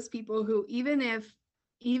one of those people who even if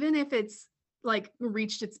it's like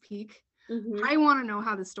reached its peak, I want to know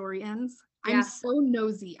how the story ends. Yeah. I'm so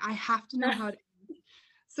nosy. I have to know how it ends.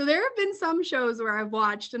 So there have been some shows where I've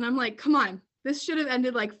watched and I'm like, come on, this should have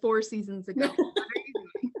ended like 4 seasons ago. What are you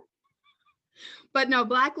doing? But no,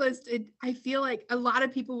 Blacklist, I feel like a lot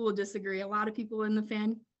of people will disagree. A lot of people in the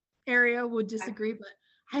fan area would disagree, but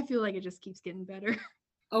I feel like it just keeps getting better.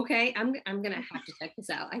 Okay, I'm gonna have to check this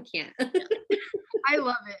out. I can't. I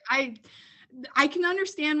love it. I can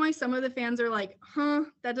understand why some of the fans are like,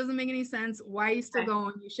 that doesn't make any sense. Why are you still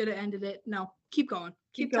going? You should have ended it. No, keep going.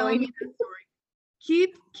 Keep telling me that story.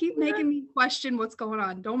 Keep making me question what's going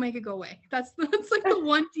on. Don't make it go away. That's like the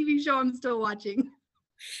one TV show I'm still watching.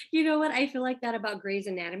 You know what? I feel like that about Grey's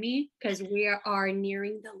Anatomy because we are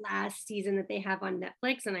nearing the last season that they have on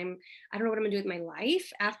Netflix, and I don't know what I'm gonna do with my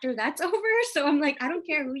life after that's over. So I'm like, I don't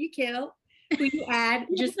care who you kill, who you add,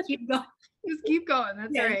 just keep going. Just keep going.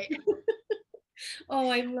 That's right. Oh,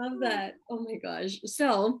 I love that. Oh my gosh.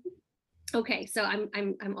 So okay, so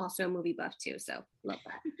I'm also a movie buff too, so love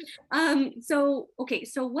that. So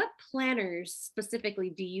what planners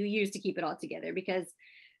specifically do you use to keep it all together? Because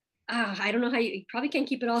I don't know how you probably can't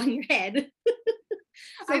keep it all in your head.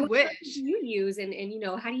 So I wish. Do you use and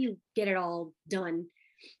how do you get it all done?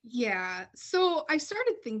 Yeah. So I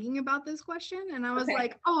started thinking about this question and I was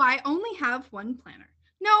like, oh, I only have one planner.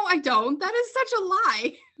 No, I don't. That is such a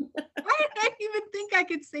lie. Why did I even think I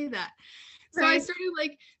could say that? So I started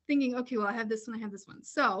like thinking, okay, well, I have this one, I have this one.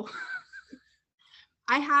 So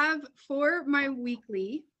I have for my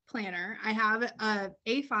weekly planner, I have a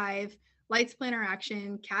A5 Lights Planner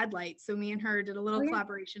Action CAD Lights. So me and her did a little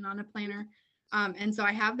collaboration on a planner. And so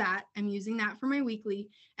I have that. I'm using that for my weekly.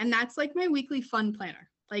 And that's like my weekly fun planner.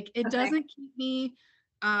 Like it doesn't keep me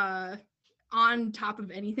on top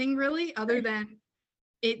of anything really, other than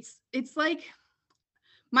it's like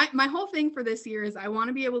my whole thing for this year is I want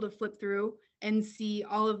to be able to flip through and see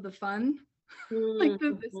all of the fun, like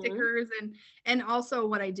the stickers and also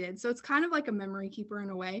what I did. So it's kind of like a memory keeper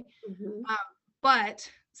in a way. But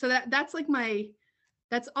so that's like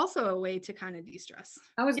that's also a way to kind of de-stress.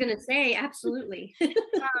 I was gonna say absolutely.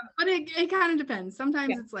 But it kind of depends.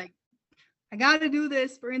 Sometimes it's like I gotta do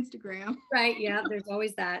this for Instagram. Right. Yeah, there's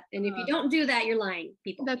always that. And if you don't do that, you're lying,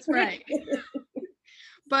 people. That's right.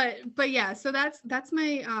 But yeah, so that's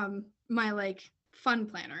my my like fun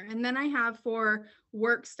planner. And then I have for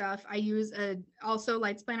work stuff, I use also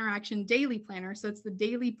Lights Planner Action daily planner. So it's the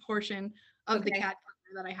daily portion of the CAD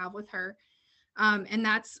planner that I have with her. And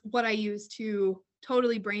that's what I use to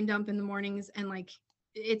totally brain dump in the mornings. And like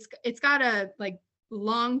it's got a like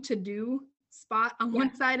long to do spot on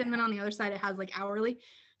one side, and then on the other side it has like hourly.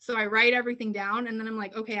 So I write everything down and then I'm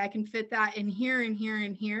like, okay, I can fit that in here and here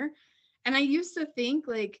and here. And I used to think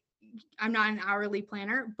like I'm not an hourly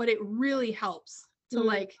planner, but it really helps to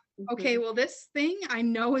like okay, well, this thing I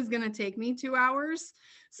know is going to take me 2 hours.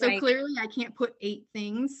 So Right. clearly I can't put 8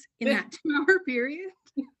 things in that 2-hour period.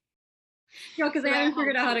 No, because So I that haven't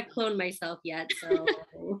figured out how helps. to clone myself yet. So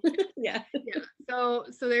yeah. Yeah. So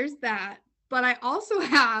there's that. But I also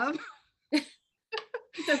have, It's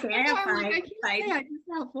okay. I that's have why I'm like, 5. I can't Fine. say I just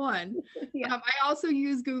have one. Yeah. I also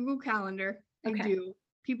use Google Calendar. I Okay. do.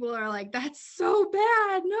 People are like, that's so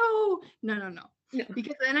bad. No. No.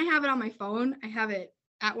 Because then I have it on my phone. I have it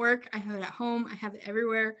at work. I have it at home. I have it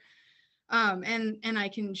everywhere. And I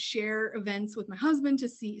can share events with my husband to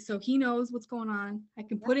see, so he knows what's going on. I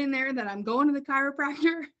can put in there that I'm going to the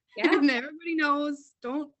chiropractor, Yeah. and everybody knows.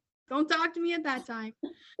 Don't talk to me at that time.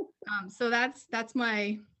 So that's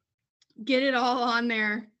my get it all on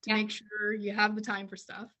there to Yeah. make sure you have the time for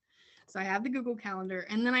stuff. So I have the Google Calendar,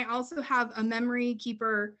 and then I also have a memory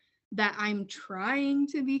keeper that I'm trying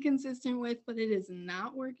to be consistent with, but it is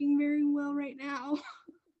not working very well right now.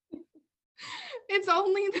 It's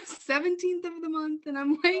only the 17th of the month, and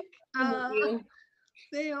I'm like, I'm with you.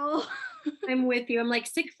 fail. I'm with you. I'm like,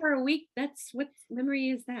 sick for a week. That's what memory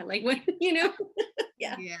is that? Like what, you know?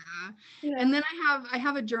 Yeah. Yeah. Yeah. And then I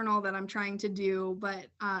have a journal that I'm trying to do, but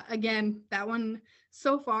again, that one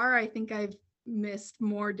so far I think I've missed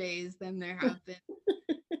more days than there have been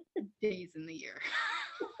days in the year.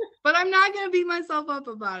 But I'm not going to beat myself up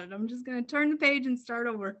about it. I'm just going to turn the page and start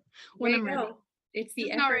over when There I'm you ready. go. It's the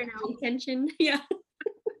Just not effort, right now. intention. Yeah.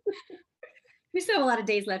 We still have a lot of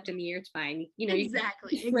days left in the year. It's fine. You know,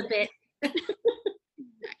 Exactly. you flip it.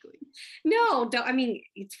 Exactly. No, don't. I mean,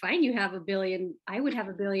 it's fine. You have a billion. I would have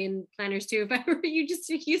a billion planners too if I were you, just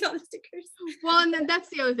to use all the stickers. Well, and then that's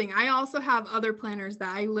the other thing. I also have other planners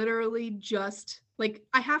that I literally just like,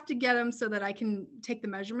 I have to get them so that I can take the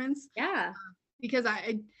measurements, Yeah. because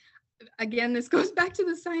again, this goes back to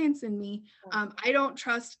the science in me. I don't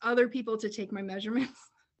trust other people to take my measurements.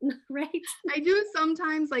 Right. I do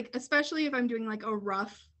sometimes, like, especially if I'm doing like a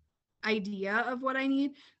rough idea of what I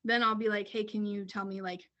need, then I'll be like, hey, can you tell me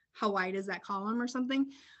like how wide is that column or something?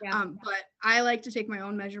 Yeah. But I like to take my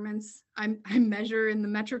own measurements. I measure in the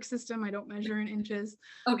metric system. I don't measure in inches.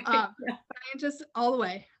 Okay. Scientists all the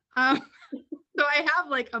way. So I have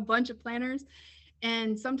like a bunch of planners,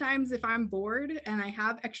 and sometimes if I'm bored and I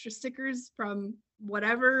have extra stickers from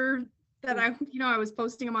whatever that I was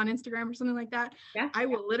posting them on Instagram or something like that, Yeah. I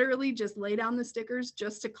will literally just lay down the stickers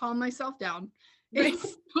just to calm myself down. Right.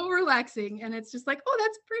 It's so relaxing, and it's just like, oh,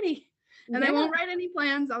 that's pretty. And I won't write any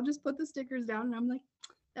plans. I'll just put the stickers down, and I'm like,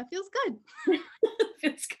 that feels good.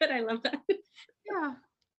 Feels good. I love that. Yeah.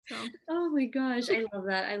 So Oh my gosh, I love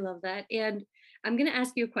that. I love that. And I'm going to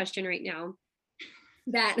ask you a question right now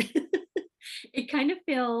that it kind of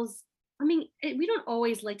feels, I mean, we don't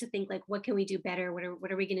always like to think like, what can we do better? What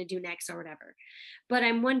are we going to do next or whatever? But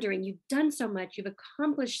I'm wondering, you've done so much, you've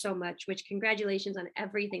accomplished so much, which congratulations on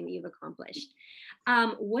everything that you've accomplished.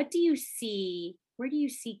 What do you see? Where do you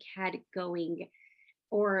see CAD going?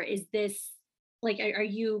 Or is this like, are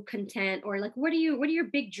you content, or like, what are your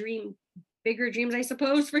bigger dreams, I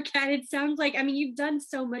suppose, for CAD? It sounds like, I mean, you've done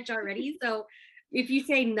so much already. So if you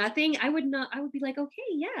say nothing, I would be like, okay,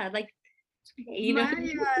 yeah, like, okay, you know.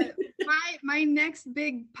 my next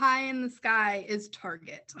big pie in the sky is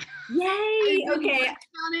Target. Yay. I've been Okay. working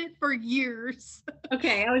on it for years.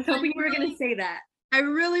 Okay. I was hoping you were going to say that. I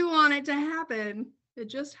really want it to happen. It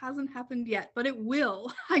just hasn't happened yet, but it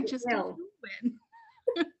will. I just don't know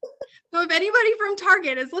when. So if anybody from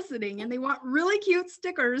Target is listening and they want really cute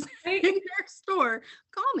stickers in their store,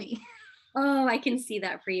 call me. Oh, I can see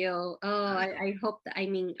that for you. Oh, I hope that, I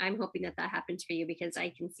mean, I'm hoping that happens for you, because I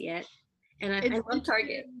can see it. And I love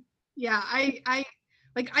Target. Yeah,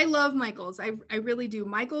 I love Michaels. I really do.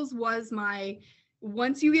 Michaels was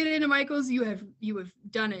once you get into Michaels, you have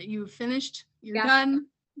done it. You've finished, you're done.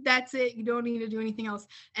 That's it. You don't need to do anything else.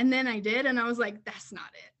 And then I did, and I was like, that's not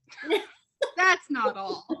it. That's not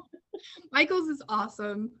all. Michaels is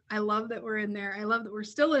awesome. I love that we're in there. I love that we're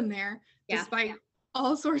still in there, despite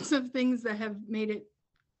all sorts of things that have made it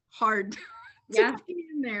hard to be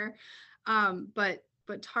in there. But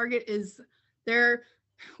Target is there,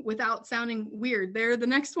 without sounding weird. They're the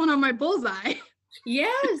next one on my bullseye.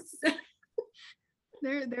 Yes.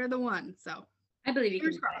 They're the one. So I believe you.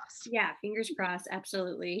 Fingers crossed. Yeah, fingers crossed.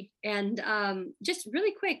 Absolutely. And just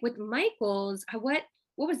really quick with Michaels, what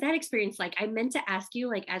was that experience like? I meant to ask you,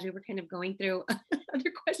 like, as we were kind of going through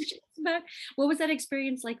other questions, but what was that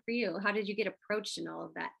experience like for you? How did you get approached and all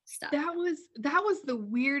of that stuff? That was the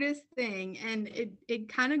weirdest thing. And it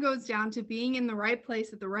kind of goes down to being in the right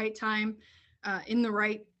place at the right time, in the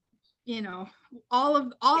right, all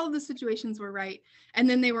of the situations were right. And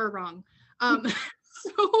then they were wrong.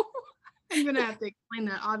 So even have to explain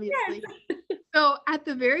that, obviously. Yes. So at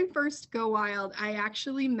the very first Go Wild, I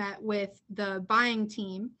actually met with the buying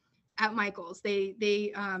team at Michael's.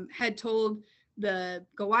 They had told the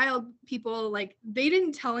Go Wild people, like, they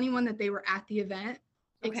didn't tell anyone that they were at the event,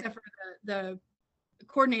 except for the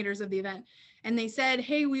coordinators of the event. And they said,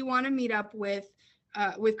 hey, we want to meet up with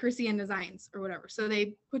Chrissy Designs or whatever. So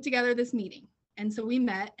they put together this meeting. And so we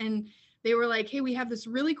met, and they were like, hey, we have this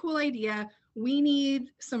really cool idea. We need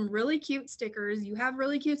some really cute stickers. You have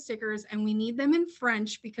really cute stickers, and we need them in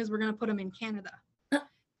French because we're going to put them in Canada.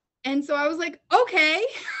 And so I was like, okay,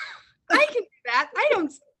 I can do that. I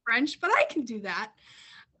don't speak French, but I can do that.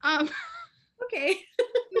 Okay.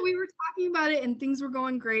 So we were talking about it, and things were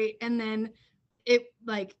going great. And then it,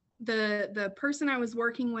 like, the person I was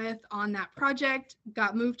working with on that project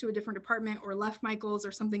got moved to a different department or left Michael's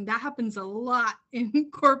or something. That happens a lot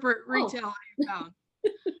in corporate retail, I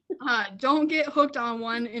found. Don't get hooked on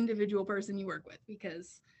one individual person you work with,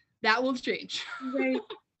 because that will change. Right.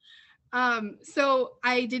 So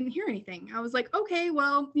I didn't hear anything. I was like, okay,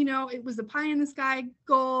 well, it was a pie in the sky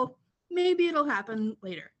goal. Maybe it'll happen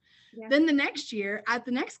later. Yeah. Then the next year at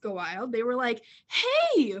the next Go Wild, they were like,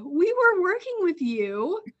 hey, we were working with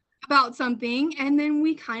you about something, and then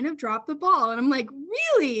we kind of dropped the ball. And I'm like,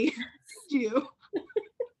 really? Did you?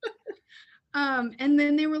 And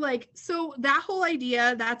then they were like, so that whole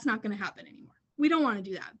idea, that's not going to happen anymore. We don't want to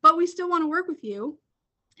do that, but we still want to work with you.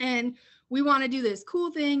 And we want to do this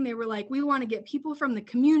cool thing. They were like, we want to get people from the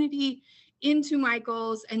community into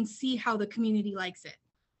Michael's and see how the community likes it.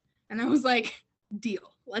 And I was like,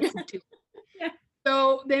 deal, let's do it. Yeah.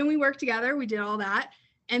 So then we worked together, we did all that.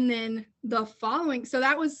 And then the following, so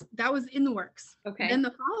that was in the works. Okay. Then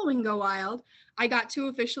the following Go Wild, I got to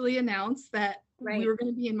officially announce that we were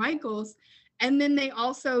going to be in Michael's. And then they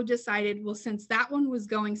also decided, well, since that one was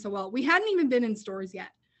going so well, we hadn't even been in stores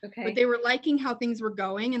yet. Okay. But they were liking how things were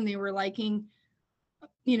going, and they were liking,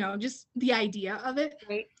 just the idea of it.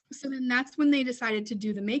 Right. So then that's when they decided to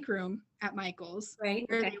do the make room at Michael's, right,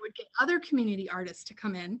 where they would get other community artists to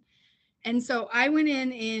come in. And so I went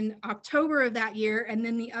in October of that year, and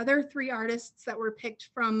then the other 3 artists that were picked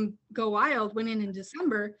from Go Wild went in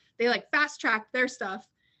December. They fast tracked their stuff,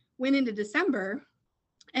 went into December.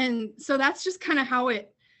 And so that's just kind of how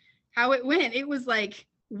it went. It was like,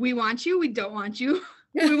 we want you, we don't want you.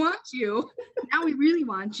 We want you. Now we really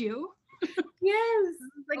want you. Yes.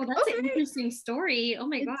 Like, that's an interesting story. Oh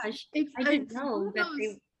my gosh. I didn't know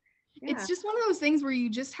that It's just one of those things where you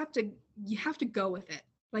just have to go with it.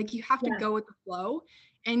 Like, you have to go with the flow,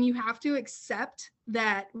 and you have to accept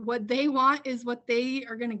that what they want is what they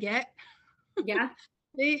are going to get. Yeah.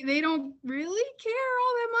 They don't really care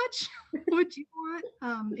all that much what you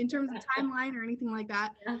want in terms of timeline or anything like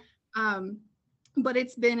that. Yeah. But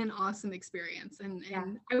it's been an awesome experience,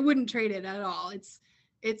 and I wouldn't trade it at all.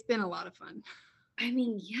 It's been a lot of fun. I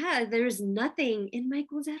mean, yeah, there's nothing in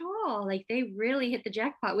Michael's at all. Like, they really hit the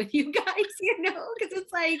jackpot with you guys, because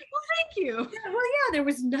it's like, well, thank you. Yeah, well, yeah, there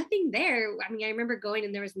was nothing there. I mean, I remember going,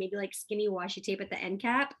 and there was maybe skinny washi tape at the end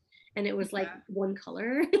cap, and it was one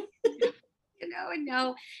color. And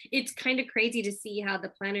now it's kind of crazy to see how the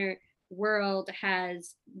planner world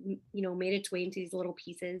has, made its way into these little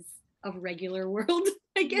pieces of regular world,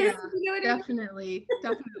 I guess. Yeah, definitely.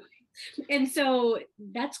 And so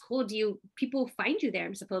that's cool. People find you there?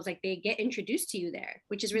 I suppose they get introduced to you there,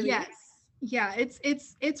 which is really nice. Yeah,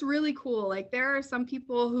 it's really cool. Like, there are some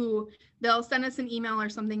people who they'll send us an email or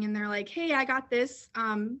something, and they're like, hey, I got this.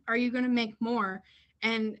 Are you going to make more?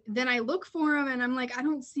 And then I look for them, and I'm like, I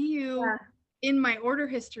don't see you in my order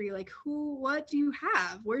history. Like, what do you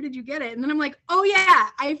have? Where did you get it? And then I'm like, oh yeah,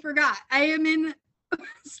 I forgot. I am in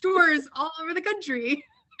stores all over the country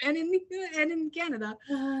and in Canada.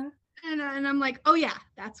 And I'm like, oh yeah,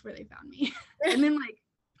 that's where they found me. And then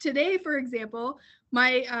today, for example,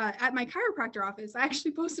 at my chiropractor office, I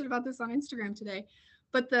actually posted about this on Instagram today,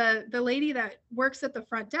 but the lady that works at the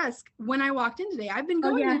front desk, when I walked in today, I've been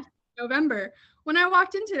going in November. When I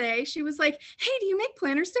walked in today, she was like, hey, do you make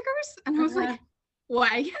planner stickers? And I was like,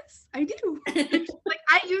 why, yes, I do.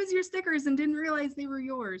 I use your stickers and didn't realize they were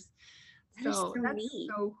yours. So that's neat.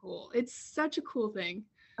 So cool. It's such a cool thing.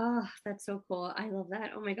 Oh, that's so cool. I love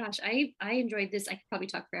that. Oh my gosh. I enjoyed this. I could probably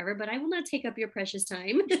talk forever, but I will not take up your precious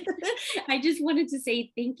time. I just wanted to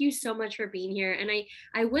say thank you so much for being here. And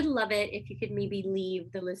I would love it if you could maybe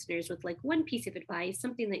leave the listeners with one piece of advice,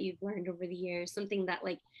 something that you've learned over the years, something that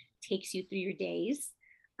takes you through your days.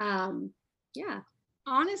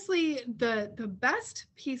 Honestly, the best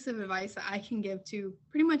piece of advice that I can give to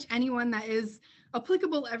pretty much anyone that is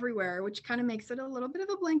applicable everywhere, which kind of makes it a little bit of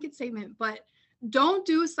a blanket statement, but don't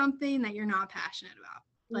do something that you're not passionate about.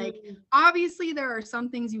 Like, obviously there are some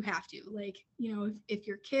things you have to, like, you know, if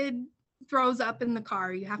your kid throws up in the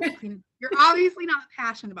car, you have to clean it. You're obviously not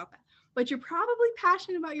passionate about that, but you're probably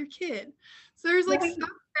passionate about your kid. So there's like some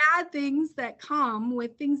bad things that come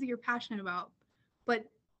with things that you're passionate about, but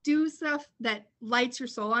do stuff that lights your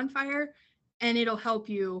soul on fire, and it'll help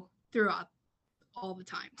you throughout all the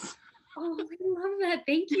times. Oh, I love that.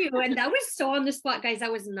 Thank you. And that was so on the spot, guys.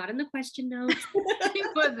 That was not in the question notes.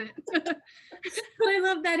 It wasn't. But I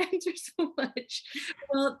love that answer so much.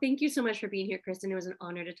 Well, thank you so much for being here, Kristen. It was an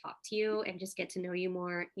honor to talk to you and just get to know you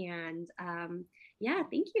more. And yeah,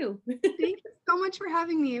 thank you. Thank you so much for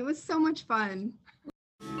having me. It was so much fun.